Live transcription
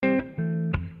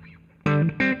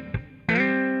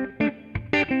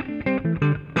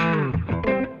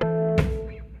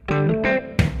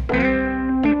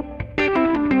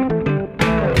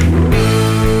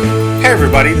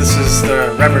everybody. This is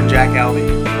the Reverend Jack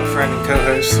Albee, my friend and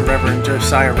co-host, the Reverend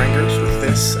Josiah Ringers, with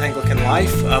This Anglican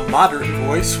Life, a moderate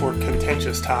voice for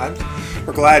contentious times.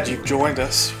 We're glad you've joined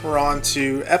us. We're on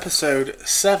to episode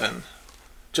 7.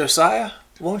 Josiah,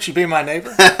 won't you be my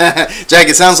neighbor? Jack,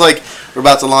 it sounds like we're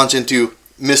about to launch into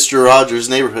Mr. Rogers'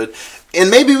 Neighborhood,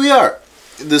 and maybe we are.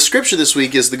 The scripture this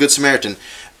week is the Good Samaritan.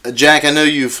 Jack, I know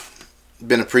you've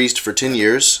been a priest for 10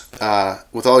 years,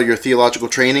 with all your theological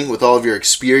training, with all of your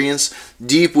experience,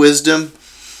 deep wisdom.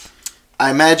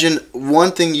 I imagine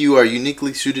one thing you are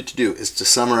uniquely suited to do is to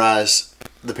summarize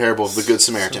the parable of the Good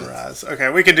Samaritan.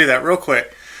 Okay, we can do that real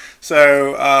quick.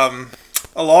 So,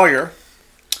 a lawyer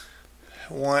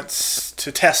wants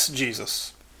to test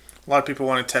Jesus. A lot of people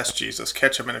want to test Jesus,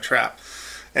 catch him in a trap.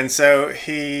 And so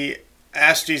he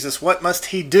asked Jesus, what must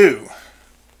he do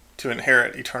to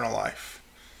inherit eternal life?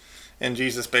 And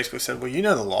Jesus basically said, well, you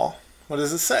know the law. What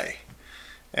does it say?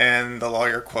 And the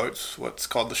lawyer quotes what's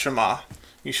called the Shema.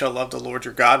 You shall love the Lord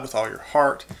your God with all your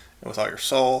heart, and with all your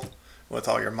soul, and with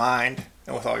all your mind,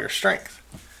 and with all your strength.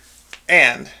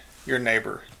 And your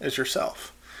neighbor is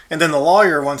yourself. And then the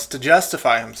lawyer wants to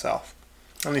justify himself.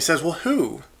 And he says, well,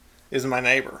 who is my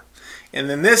neighbor? And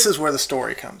then this is where the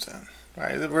story comes in.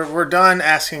 Right? We're done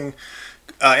asking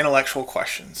intellectual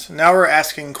questions. Now we're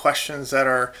asking questions that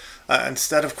are,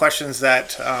 instead of questions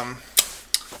that,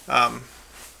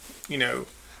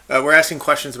 we're asking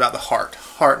questions about the heart.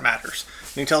 Heart matters.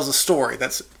 And he tells a story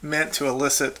that's meant to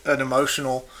elicit an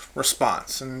emotional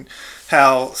response, and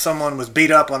how someone was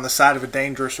beat up on the side of a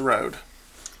dangerous road,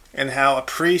 and how a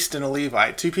priest and a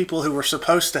Levite, two people who were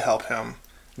supposed to help him,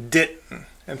 didn't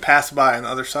and passed by on the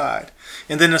other side.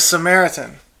 And then a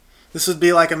Samaritan, this would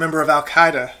be like a member of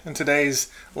Al-Qaeda in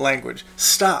today's language,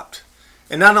 stopped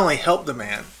and not only helped the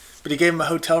man, but he gave him a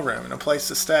hotel room and a place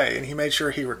to stay, and he made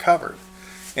sure he recovered.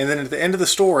 And then at the end of the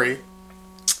story,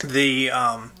 Jesus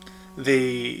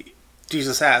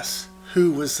asks,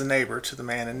 who was the neighbor to the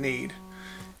man in need?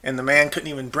 And the man couldn't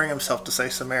even bring himself to say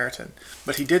Samaritan,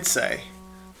 but he did say,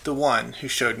 the one who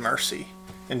showed mercy.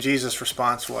 And Jesus'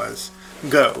 response was,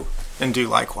 go and do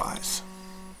likewise.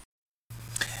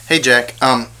 Hey, Jack.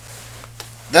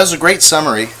 That was a great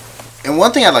summary. And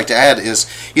one thing I'd like to add is,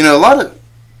 a lot of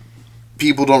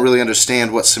people don't really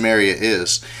understand what Samaria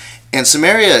is. And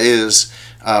Samaria is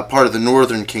part of the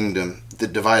northern kingdom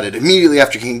that divided immediately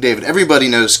after King David. Everybody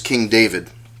knows King David.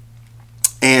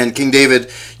 And King David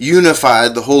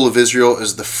unified the whole of Israel. It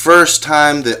was the first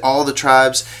time that all the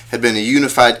tribes had been a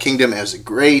unified kingdom. It was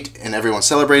great, and everyone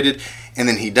celebrated. And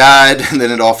then he died, and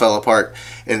then it all fell apart.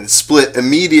 And it split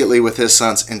immediately with his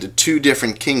sons into two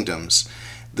different kingdoms.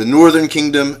 The northern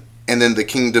kingdom, and then the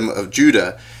kingdom of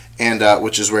Judah, and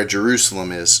which is where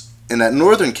Jerusalem is. And that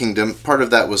northern kingdom, part of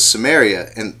that was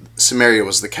Samaria, and Samaria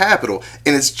was the capital,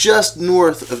 and it's just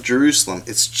north of Jerusalem.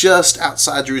 It's just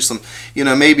outside Jerusalem.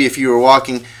 Maybe if you were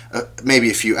walking, maybe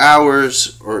a few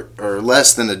hours, or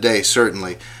less than a day,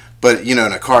 certainly. But, in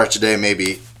a car today,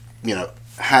 maybe,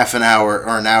 half an hour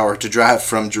or an hour to drive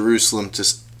from Jerusalem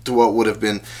to what would have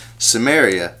been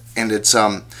Samaria. And it's,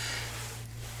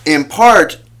 in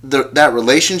part, that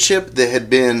relationship that had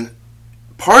been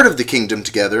part of the kingdom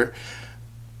together,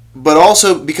 but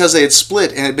also because they had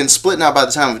split, and had been split now by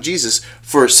the time of Jesus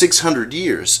for 600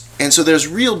 years. And so there's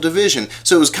real division.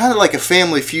 So it was kind of like a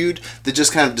family feud that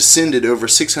just kind of descended over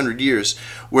 600 years,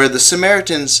 where the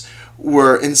Samaritans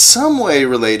were in some way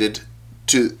related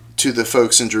to the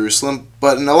folks in Jerusalem,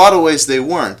 but in a lot of ways they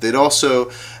weren't. They'd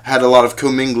also had a lot of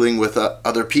commingling with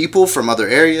other people from other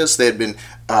areas. They had been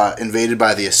invaded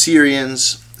by the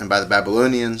Assyrians and by the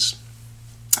Babylonians,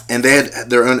 and they had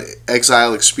their own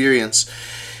exile experience.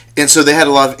 And so they had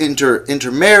a lot of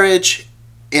intermarriage,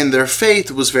 and their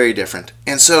faith was very different.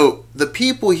 And so the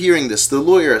people hearing this, the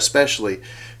lawyer especially,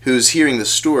 who's hearing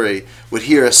this story, would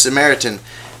hear a Samaritan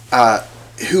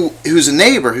who's a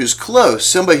neighbor, who's close,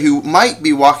 somebody who might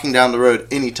be walking down the road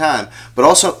any time, but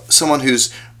also someone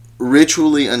who's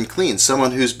ritually unclean,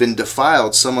 someone who's been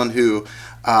defiled, someone who,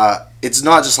 it's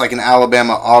not just like an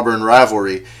Alabama-Auburn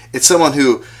rivalry, it's someone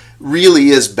who really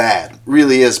is bad,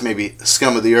 really is maybe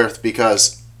scum of the earth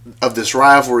because of this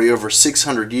rivalry over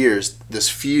 600 years, this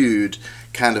feud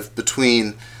kind of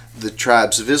between the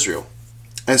tribes of Israel.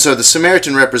 And so the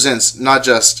Samaritan represents not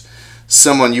just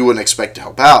someone you wouldn't expect to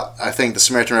help out. I think the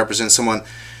Samaritan represents someone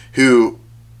who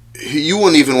you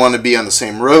wouldn't even want to be on the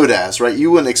same road as, right?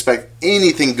 You wouldn't expect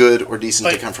anything good or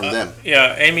decent to come from them.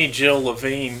 Yeah, Amy Jill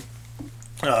Levine,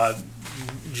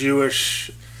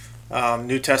 Jewish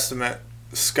New Testament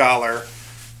scholar,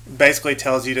 basically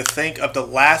tells you to think of the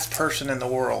last person in the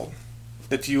world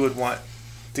that you would want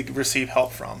to receive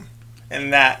help from,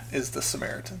 and that is the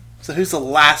Samaritan. So who's the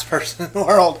last person in the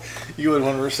world you would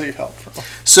want to receive help from?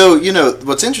 So,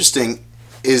 what's interesting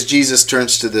is Jesus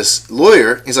turns to this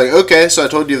lawyer. He's like, okay, so I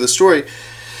told you the story.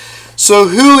 So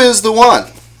who is the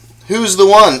one? Who's the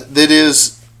one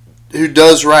who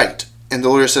does right? And the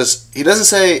lawyer says, he doesn't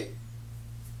say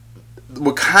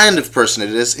what kind of person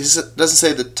it is. He doesn't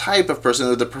say the type of person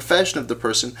or the profession of the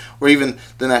person or even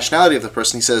the nationality of the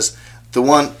person. He says, the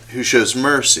one who shows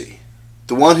mercy.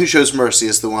 The one who shows mercy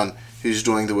is the one who's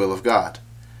doing the will of God.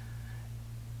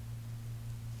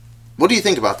 What do you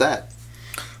think about that?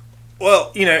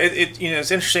 Well,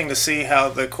 it's interesting to see how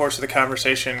the course of the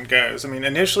conversation goes. I mean,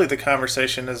 initially the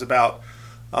conversation is about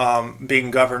being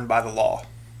governed by the law,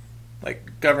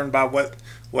 like governed by what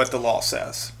the law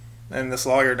says. And this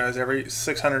lawyer knows every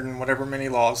 600 and whatever many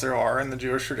laws there are in the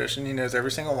Jewish tradition. He knows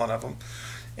every single one of them,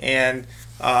 and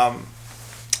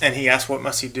he asks, what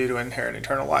must he do to inherit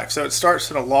eternal life? So it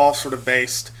starts in a law sort of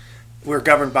based. We're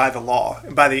governed by the law,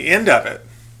 and by the end of it,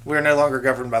 we're no longer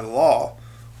governed by the law.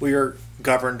 We are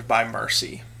governed by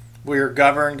mercy. We are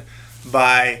governed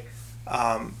by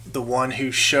the one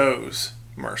who shows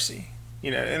mercy.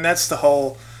 And that's the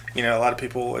whole. A lot of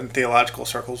people in theological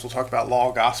circles will talk about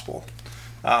law, gospel.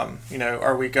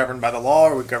 Are we governed by the law,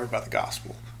 or are we governed by the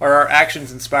gospel? Are our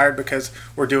actions inspired because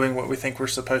we're doing what we think we're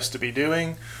supposed to be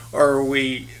doing, or are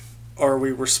we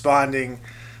responding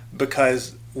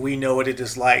because we know what it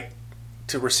is like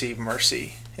to receive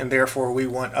mercy, and therefore we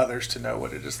want others to know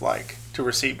what it is like to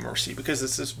receive mercy because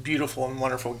it's this beautiful and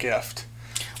wonderful gift.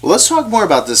 Well, let's talk more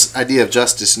about this idea of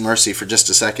justice and mercy for just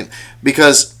a second,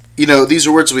 because these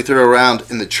are words we throw around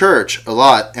in the church a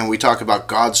lot, and we talk about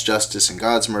God's justice and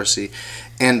God's mercy,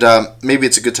 and maybe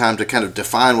it's a good time to kind of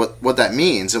define what that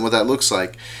means and what that looks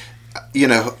like.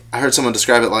 I heard someone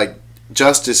describe it like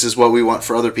justice is what we want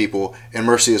for other people, and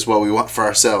mercy is what we want for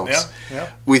ourselves. Yeah.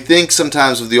 We think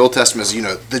sometimes of the Old Testament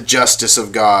as, the justice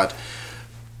of God.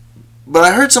 But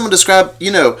I heard someone describe,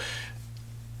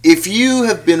 if you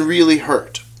have been really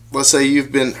hurt, let's say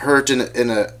you've been hurt in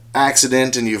an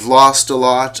accident and you've lost a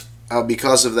lot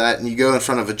because of that, and you go in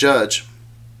front of a judge,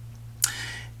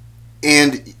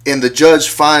 and the judge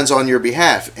finds on your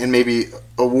behalf and maybe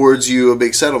awards you a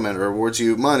big settlement or awards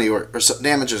you money or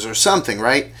damages or something,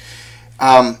 right?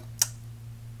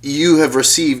 You have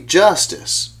received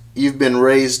justice. You've been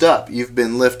raised up. You've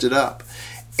been lifted up.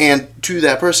 And to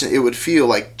that person, it would feel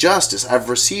like justice. I've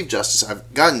received justice.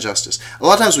 I've gotten justice. A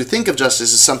lot of times we think of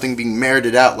justice as something being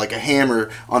merited out, like a hammer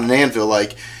on an anvil,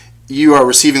 like you are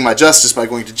receiving my justice by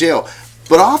going to jail.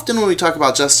 But often when we talk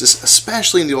about justice,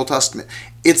 especially in the Old Testament,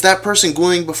 it's that person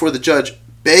going before the judge,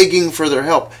 begging for their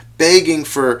help, begging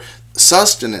for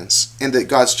sustenance, and that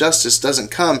God's justice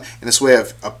doesn't come in this way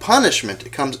of a punishment.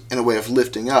 It comes in a way of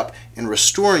lifting up and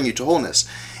restoring you to wholeness.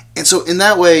 And so in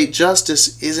that way,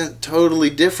 justice isn't totally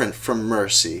different from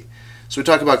mercy. So we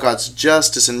talk about God's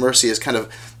justice and mercy as kind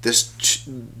of this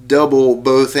double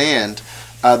both and.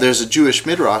 There's a Jewish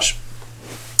midrash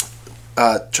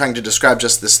trying to describe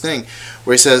just this thing,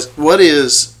 where he says, what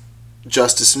is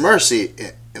justice and mercy?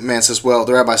 The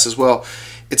rabbi says, well,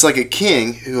 it's like a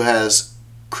king who has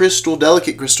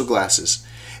delicate crystal glasses.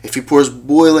 If he pours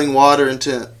boiling water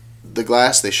into the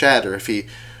glass, they shatter. If he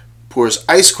pours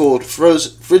ice cold,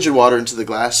 frigid water into the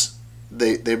glass,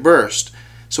 they burst.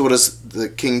 So what does the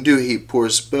king do? He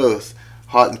pours both,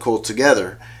 hot and cold,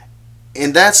 together.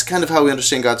 And that's kind of how we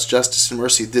understand God's justice and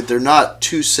mercy, that they're not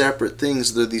two separate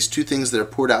things. They're these two things that are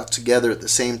poured out together at the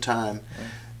same time,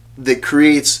 that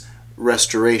creates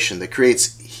restoration, that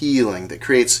creates healing, that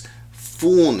creates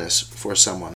fullness for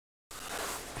someone.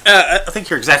 I think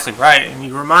you're exactly right, and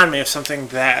you remind me of something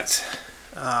that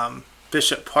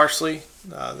Bishop Parsley,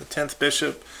 the 10th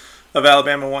Bishop of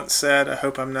Alabama, once said. I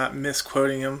hope I'm not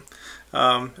misquoting him,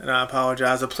 and I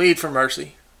apologize. A plead for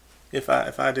mercy, if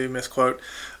I do misquote.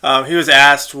 He was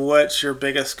asked, what's your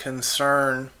biggest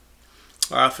concern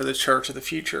for the church of the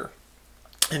future?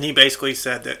 And he basically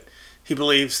said that he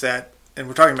believes that, and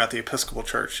we're talking about the Episcopal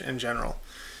Church in general,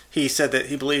 he said that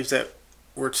he believes that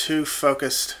we're too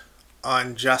focused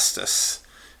on justice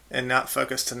and not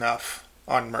focused enough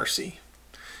on mercy.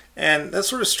 And that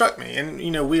sort of struck me.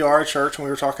 And, we are a church, and we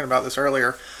were talking about this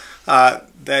earlier,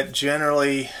 that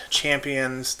generally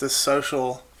champions the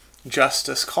social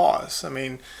justice cause. I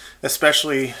mean,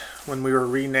 especially when we were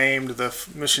renamed the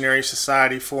Missionary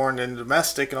Society Foreign and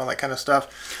Domestic and all that kind of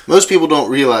stuff. Most people don't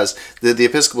realize that the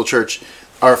Episcopal Church,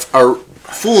 our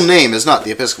full name is not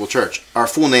the Episcopal Church. Our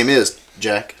full name is,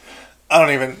 Jack. I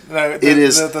don't even know. It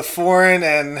is the Foreign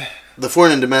and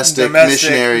Domestic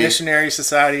Missionary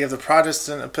Society of the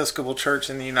Protestant Episcopal Church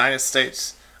in the United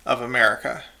States of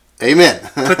America. Amen.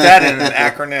 Put that in an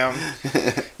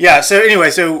acronym. Yeah. So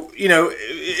anyway,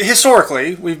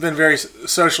 historically, we've been very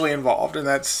socially involved, and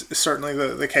that's certainly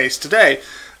the case today.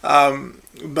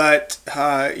 But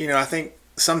I think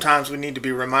sometimes we need to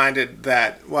be reminded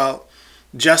that, well,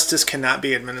 justice cannot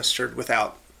be administered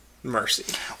without mercy.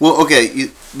 Well,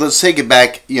 okay, let's take it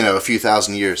back, a few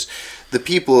thousand years. The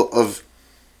people of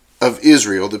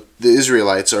Israel, the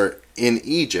Israelites, are in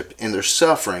Egypt, and they're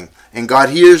suffering, and God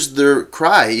hears their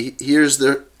cry. He hears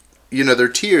their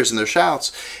tears and their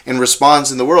shouts, and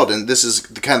responds in the world. And this is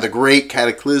the great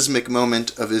cataclysmic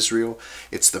moment of Israel.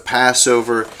 It's the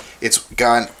Passover. It's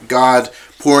God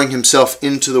pouring himself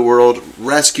into the world,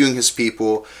 rescuing his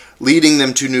people, leading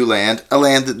them to new land, a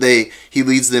land that he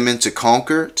leads them in to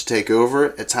conquer, to take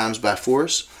over, at times by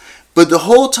force. But the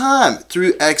whole time,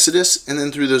 through Exodus and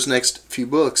then through those next few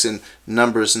books in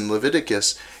Numbers and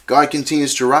Leviticus, God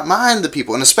continues to remind the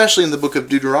people, and especially in the book of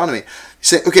Deuteronomy, he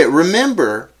said, okay,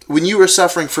 remember when you were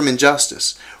suffering from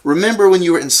injustice. Remember when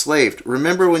you were enslaved.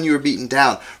 Remember when you were beaten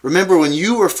down. Remember when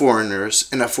you were foreigners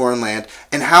in a foreign land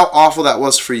and how awful that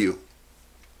was for you.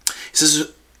 He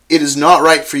says, it is not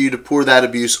right for you to pour that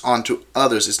abuse onto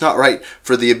others. It's not right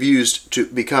for the abused to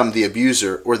become the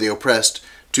abuser, or the oppressed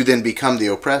to then become the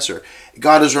oppressor.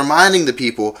 God is reminding the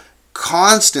people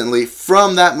constantly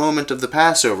from that moment of the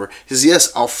Passover. He says,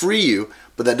 yes, I'll free you,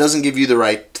 but that doesn't give you the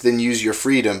right to then use your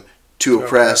freedom to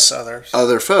oppress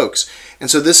other folks.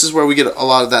 And so this is where we get a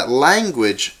lot of that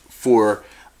language for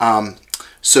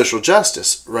social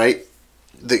justice, right?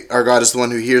 Our God is the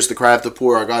one who hears the cry of the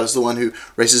poor. Our God is the one who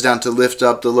races down to lift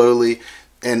up the lowly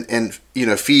and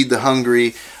feed the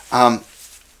hungry. And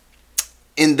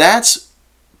that's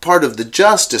part of the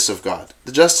justice of God.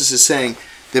 The justice is saying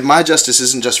that my justice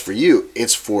isn't just for you,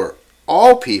 it's for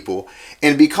all people.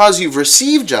 And because you've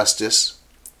received justice,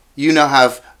 you now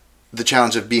have the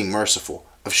challenge of being merciful,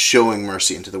 of showing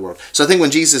mercy into the world. So I think when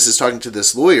Jesus is talking to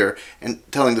this lawyer and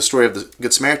telling the story of the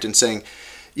Good Samaritan, saying,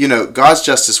 God's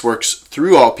justice works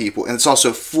through all people, and it's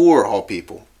also for all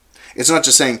people. It's not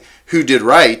just saying who did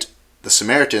right, the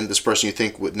Samaritan, this person you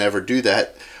think would never do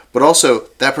that, but also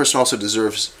that person also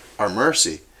deserves our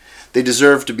mercy. They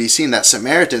deserve to be seen. That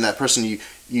Samaritan, that person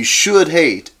you should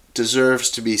hate, deserves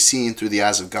to be seen through the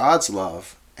eyes of God's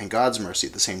love and God's mercy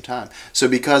at the same time. So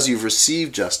because you've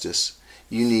received justice,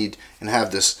 you need and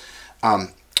have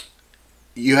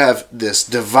this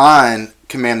divine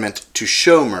commandment to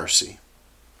show mercy.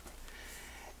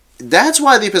 That's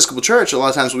why the Episcopal Church, a lot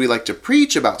of times we like to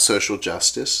preach about social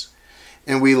justice,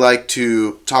 and we like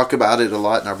to talk about it a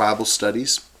lot in our Bible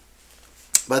studies.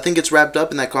 But I think it's wrapped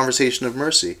up in that conversation of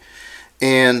mercy.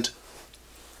 And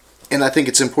I think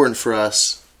it's important for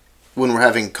us when we're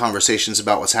having conversations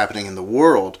about what's happening in the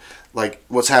world, like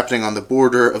what's happening on the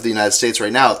border of the United States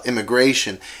right now,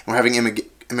 immigration, and we're having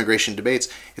immigration debates.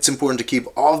 It's important to keep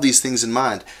all of these things in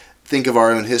mind. Think of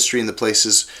our own history and the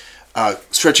places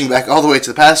stretching back all the way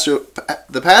to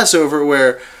the Passover,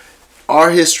 where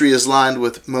our history is lined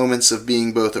with moments of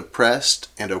being both oppressed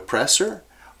and oppressor,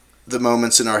 the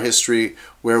moments in our history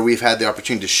where we've had the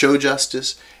opportunity to show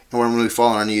justice, and when we fall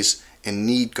on our knees and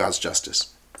need God's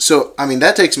justice. So,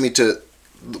 that takes me to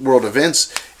world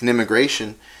events and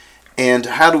immigration, and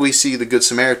how do we see the Good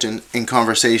Samaritan in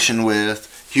conversation with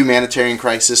humanitarian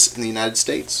crisis in the United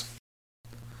States?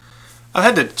 I've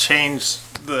had to change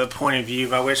the point of view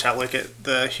by which I look at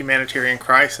the humanitarian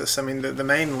crisis. The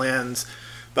main lens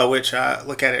by which I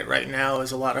look at it right now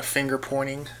is a lot of finger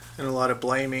pointing and a lot of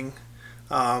blaming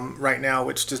right now,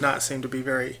 which does not seem to be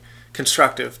very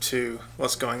constructive to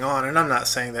what's going on. And I'm not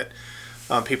saying that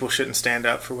people shouldn't stand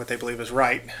up for what they believe is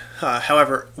right.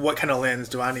 However, what kind of lens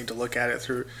do I need to look at it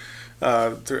through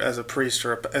as a priest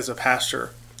or as a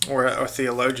pastor or a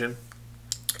theologian?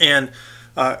 And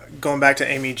going back to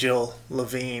Amy Jill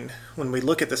Levine, when we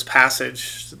look at this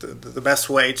passage, the best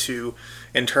way to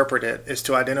interpret it is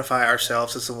to identify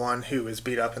ourselves as the one who is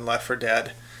beat up and left for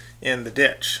dead in the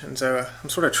ditch. And so I'm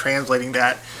sort of translating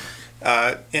that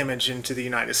image into the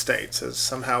United States as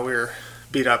somehow we're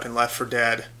beat up and left for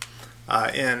dead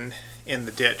in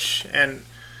the ditch. And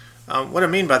what I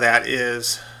mean by that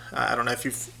is, I don't know if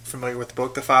you're familiar with the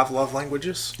book, The 5 Love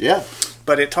Languages. Yeah.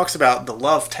 But it talks about the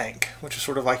love tank, which is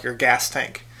sort of like your gas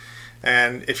tank.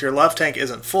 And if your love tank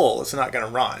isn't full, it's not going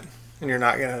to run, and you're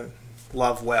not going to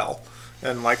love well.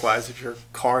 And likewise, if your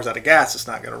car's out of gas, it's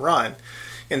not going to run.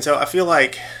 And so I feel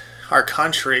like our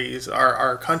country's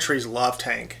love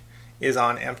tank is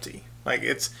on empty. Like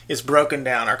it's broken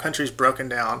down. Our country's broken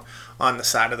down on the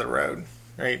side of the road,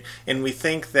 right? And we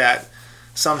think that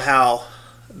somehow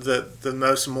the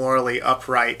most morally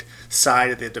upright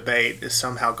side of the debate is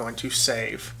somehow going to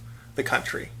save the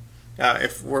country.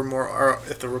 If we're more, or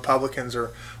if the Republicans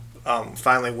are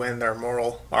finally win their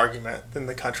moral argument, then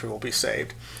the country will be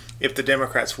saved. If the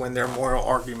Democrats win their moral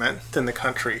argument, then the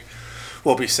country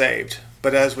will be saved.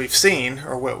 But as we've seen,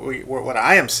 or what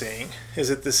I am seeing, is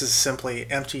that this is simply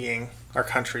emptying our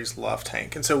country's love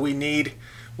tank. And so we need,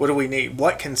 what do we need?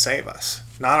 What can save us?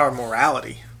 Not our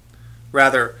morality,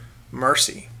 rather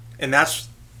mercy. And that's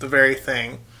the very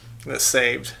thing that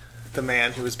saved the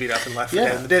man who was beat up and left for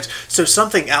dead in the ditch. So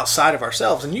something outside of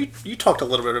ourselves, and you talked a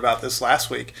little bit about this last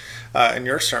week in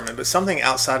your sermon, but something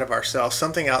outside of ourselves,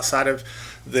 something outside of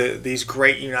these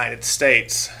great United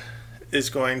States is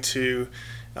going to,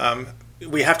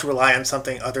 we have to rely on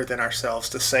something other than ourselves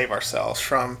to save ourselves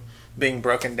from being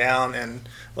broken down and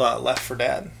left for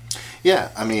dead.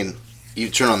 Yeah, I mean, you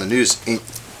turn on the news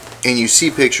and you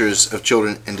see pictures of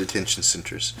children in detention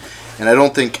centers. And I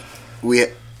don't think we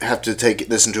have to take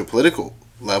this into a political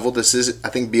level. This is, I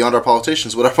think, beyond our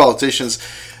politicians. What our politicians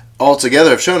altogether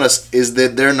have shown us is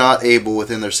that they're not able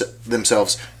within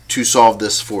themselves to solve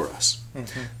this for us.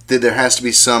 Mm-hmm. That there has to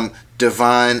be some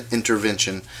divine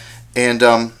intervention. And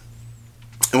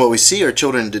what we see are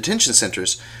children in detention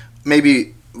centers.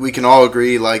 Maybe we can all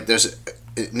agree, like, there's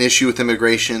an issue with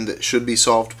immigration that should be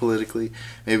solved politically.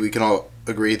 Maybe we can all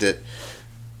agree that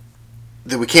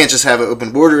we can't just have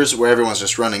open borders where everyone's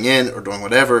just running in or doing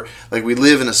whatever. Like, we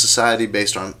live in a society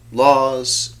based on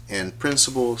laws and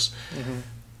principles. Mm-hmm.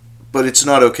 But it's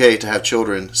not okay to have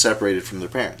children separated from their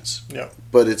parents. Yeah.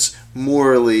 But it's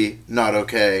morally not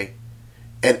okay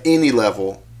at any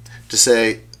level to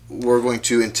say we're going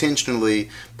to intentionally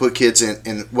put kids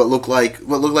in what look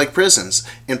like prisons,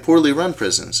 and poorly run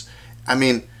prisons. I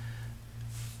mean,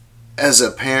 as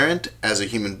a parent, as a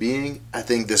human being, I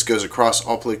think this goes across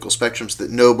all political spectrums,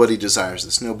 that nobody desires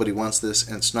this, nobody wants this,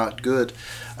 and it's not good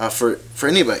for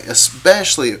anybody,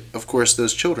 especially, of course,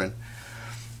 those children.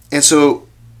 And so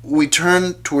we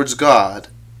turn towards God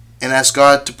and ask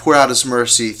God to pour out His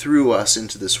mercy through us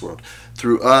into this world,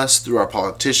 through us, through our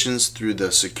politicians, through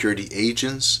the security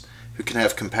agents who can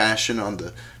have compassion on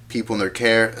the people in their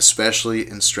care, especially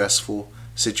in stressful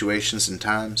situations and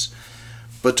times,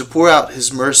 but to pour out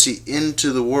His mercy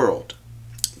into the world,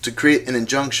 to create an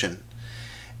injunction.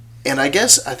 And I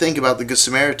guess I think about the Good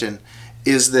Samaritan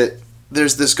is that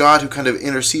there's this God who kind of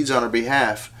intercedes on our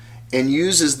behalf and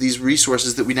uses these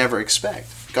resources that we never expect.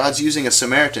 God's using a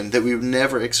Samaritan that we would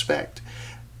never expect.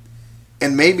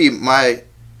 And maybe my,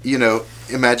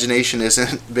 imagination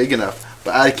isn't big enough,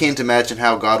 but I can't imagine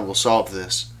how God will solve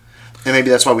this. And maybe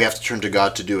that's why we have to turn to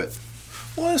God to do it.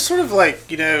 Well, it's sort of like,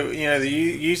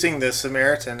 using the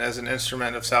Samaritan as an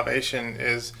instrument of salvation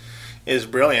is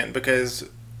brilliant, because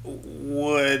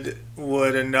would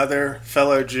another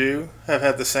fellow Jew have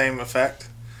had the same effect?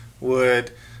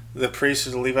 Would the priest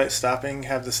or the Levite stopping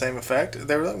have the same effect?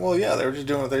 They were like, well, yeah, they were just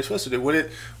doing what they were supposed to do. Would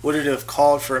it have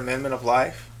called for amendment of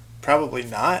life? Probably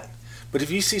not. But if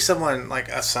you see someone like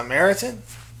a Samaritan,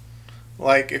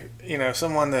 like,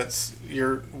 someone that's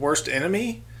your worst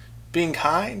enemy, being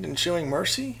kind and showing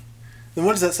mercy, then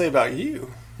what does that say about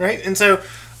you, right? And so,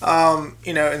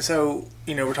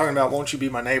 we're talking about "Won't you be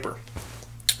my neighbor?"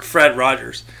 Fred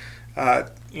Rogers,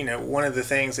 one of the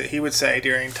things that he would say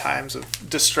during times of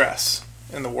distress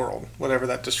in the world, whatever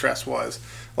that distress was,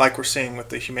 like we're seeing with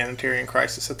the humanitarian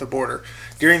crisis at the border,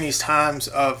 during these times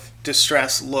of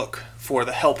distress, look for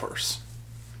the helpers.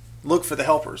 Look for the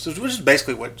helpers, which is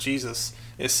basically what Jesus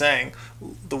is saying.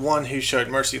 The one who showed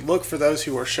mercy. Look for those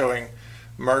who are showing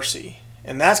mercy.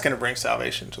 And that's going to bring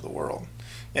salvation to the world.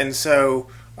 And so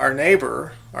our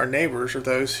neighbors are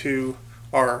those who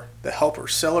are the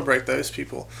helpers. Celebrate those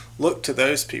people. Look to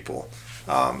those people.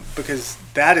 Because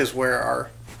that is where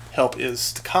our help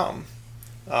is to come.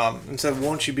 And so,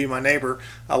 won't you be my neighbor?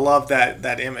 I love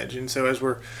that image. And so as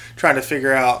we're trying to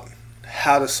figure out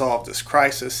how to solve this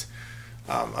crisis,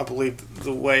 I believe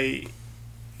the way,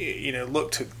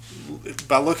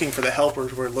 by looking for the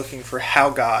helpers, we're looking for how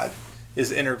God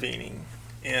is intervening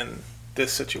in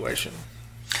this situation.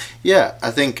 Yeah,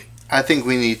 I think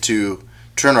we need to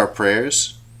turn our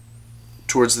prayers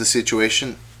towards the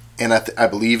situation, and I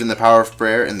believe in the power of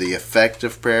prayer and the effect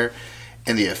of prayer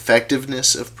and the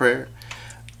effectiveness of prayer.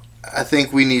 I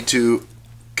think we need to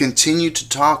continue to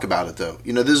talk about it, though.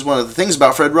 This is one of the things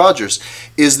about Fred Rogers,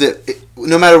 is that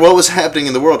no matter what was happening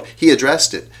in the world, he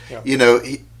addressed it. Yeah.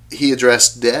 He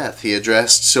addressed death. He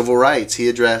addressed civil rights. He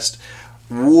addressed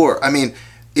war. I mean,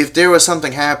 if there was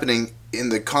something happening in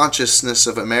the consciousness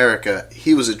of America,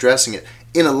 he was addressing it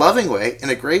in a loving way, in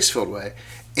a grace-filled way.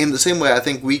 In the same way, I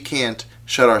think we can't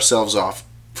shut ourselves off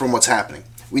from what's happening.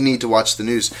 We need to watch the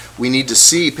news. We need to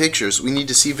see pictures. We need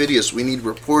to see videos. We need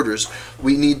reporters.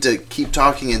 We need to keep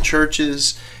talking in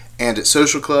churches and at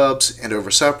social clubs and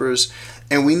over suppers.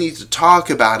 And we need to talk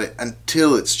about it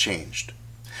until it's changed.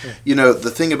 Yeah. You know, the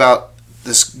thing about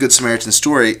this Good Samaritan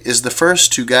story is the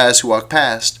first two guys who walk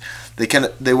past,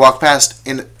 they walk past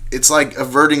and it's like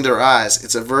averting their eyes.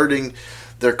 It's averting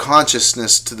their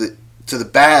consciousness to the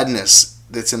badness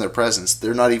that's in their presence.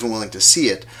 They're not even willing to see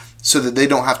it so that they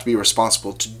don't have to be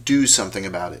responsible to do something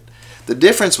about it. The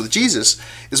difference with Jesus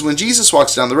is when Jesus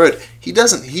walks down the road, he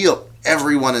doesn't heal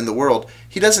everyone in the world.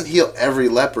 He doesn't heal every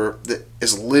leper that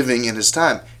is living in his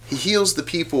time. He heals the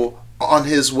people on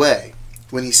his way.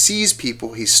 When he sees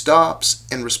people, he stops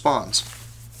and responds.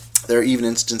 There are even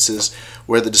instances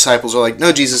where the disciples are like,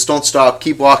 "No, Jesus, don't stop.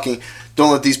 Keep walking.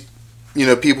 Don't let these,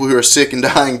 people who are sick and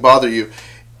dying bother you."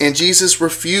 And Jesus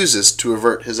refuses to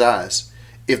avert his eyes.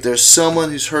 If there's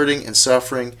someone who's hurting and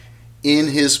suffering in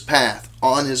his path,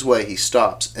 on his way, he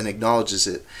stops and acknowledges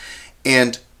it.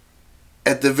 And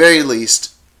at the very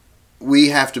least, we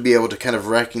have to be able to kind of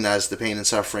recognize the pain and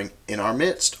suffering in our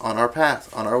midst, on our path,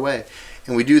 on our way.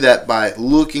 And we do that by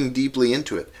looking deeply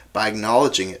into it, by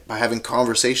acknowledging it, by having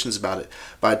conversations about it,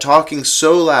 by talking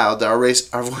so loud that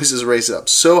our voices raise up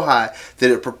so high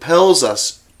that it propels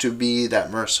us to be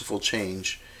that merciful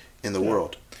change in the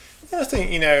world. I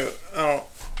think,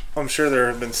 I'm sure there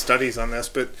have been studies on this,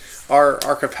 but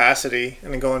our capacity,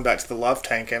 and going back to the love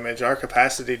tank image, our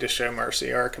capacity to show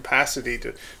mercy, our capacity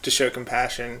to show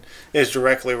compassion is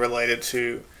directly related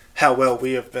to how well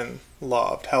we have been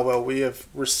loved, how well we have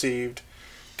received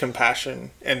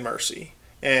compassion and mercy.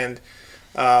 And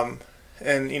so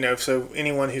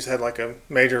anyone who's had like a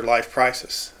major life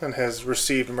crisis and has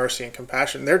received mercy and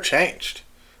compassion, they're changed.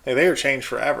 They are changed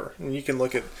forever. And you can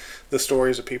look at the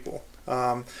stories of people.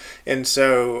 So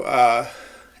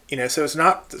it's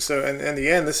not, so in the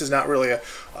end, this is not really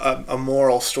a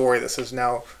moral story that says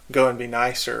now go and be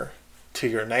nicer to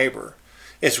your neighbor.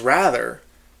 It's rather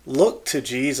look to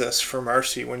Jesus for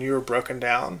mercy when you are broken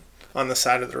down on the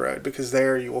side of the road, because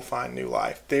there you will find new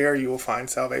life. There you will find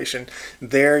salvation.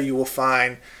 There you will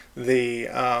find the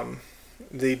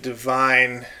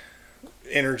divine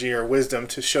energy or wisdom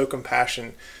to show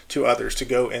compassion to others, to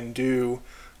go and do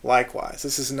likewise.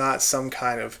 This is not some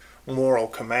kind of moral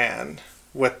command.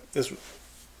 This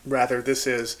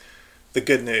is the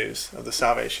good news of the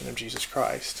salvation of Jesus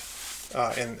Christ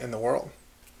in the world.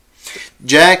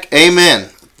 Jack, amen.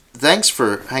 Thanks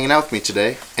for hanging out with me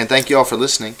today, and thank you all for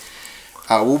listening.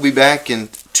 We'll be back in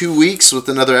 2 weeks with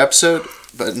another episode,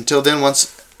 but until then,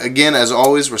 once again, as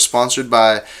always, we're sponsored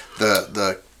by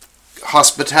the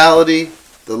hospitality,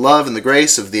 the love, and the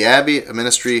grace of the Abbey, a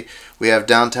ministry we have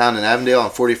downtown in Avondale on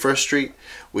 41st Street.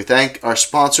 We thank our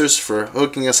sponsors for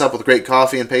hooking us up with great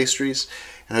coffee and pastries,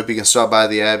 and hope you can stop by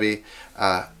the Abbey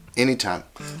anytime.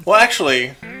 Well,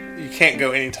 actually, you can't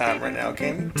go anytime right now,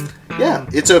 can you? Yeah,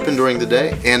 it's open during the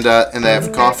day, and they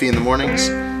have coffee in the mornings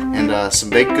and some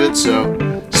baked goods, so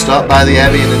stop by the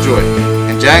Abbey and enjoy.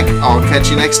 And Jack, I'll catch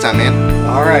you next time, man.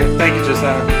 All right, thank you,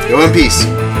 Josiah. Go in peace.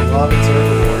 Love and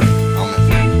serve.